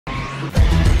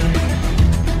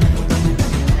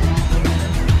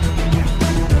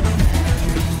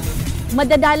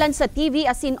Madadalan sa TV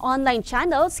asin online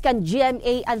channels kan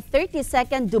GMA ang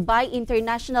 32nd Dubai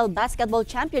International Basketball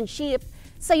Championship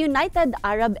sa United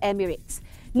Arab Emirates.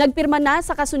 Nagpirma na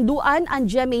sa kasunduan ang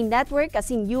GMA Network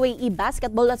asin UAE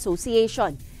Basketball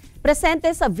Association.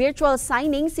 Presente sa virtual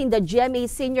signing sin the GMA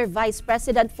Senior Vice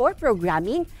President for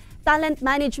Programming, Talent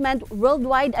Management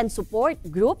Worldwide and Support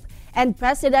Group, and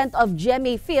President of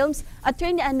GMA Films,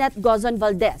 Attorney Annette Gozon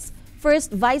Valdez.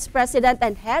 First Vice President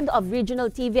and Head of Regional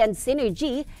TV and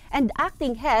Synergy and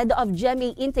Acting Head of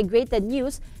GMA Integrated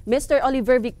News, Mr.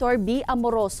 Oliver Victor B.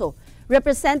 Amoroso.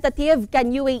 Representative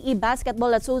kan UAE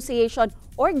Basketball Association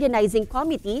Organizing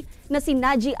Committee na si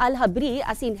Naji Al-Habri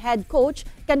asin Head Coach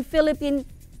kan Philippine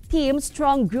Team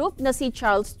Strong Group na si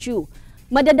Charles Chu.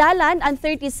 Madadalan ang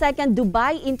 32nd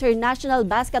Dubai International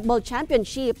Basketball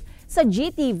Championship sa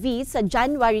GTV sa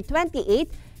January 28,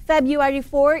 February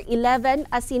 4,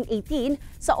 11, asin 18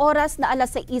 sa oras na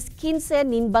alas 6:15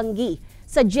 nin Banggi.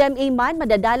 Sa GMA man,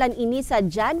 madadalan ini sa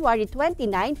January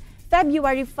 29,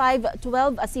 February 5,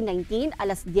 12, asin 19,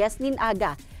 alas 10 nin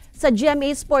aga. Sa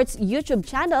GMA Sports YouTube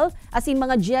channel, asin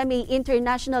mga GMA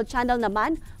International channel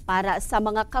naman para sa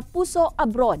mga kapuso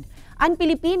abroad. Ang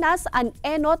Pilipinas ang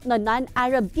enot na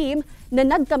non-Arab team na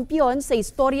nagkampiyon sa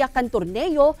istorya kan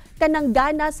torneo kanang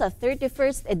gana sa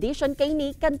 31st edition kay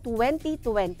ni kan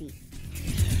 2020.